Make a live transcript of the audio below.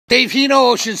Dave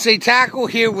Henault, Ocean State Tackle,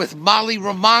 here with Molly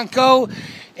Romanko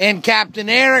and Captain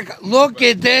Eric. Look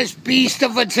at this beast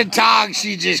of a tautog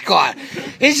she just caught.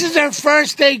 This is her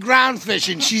first day ground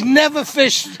fishing. She's never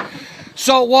fished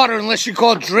salt water unless you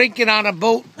call drinking on a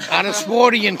boat, on a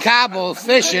sporty in Cabo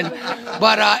fishing.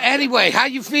 But anyway, how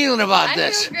you feeling about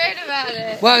this? I feel great about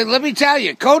it. Well, let me tell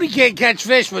you, Cody can't catch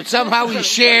fish, but somehow he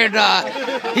shared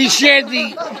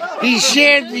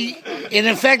and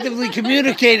effectively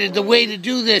communicated the way to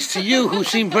do this to you, who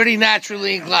seem pretty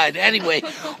naturally inclined. Anyway,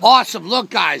 awesome.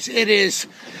 Look, guys, it's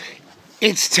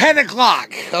 10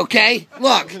 o'clock, okay?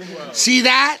 Look, see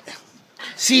that?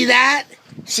 See that?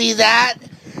 See that?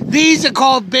 These are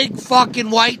called big fucking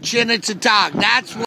white chinnet tautog. That's what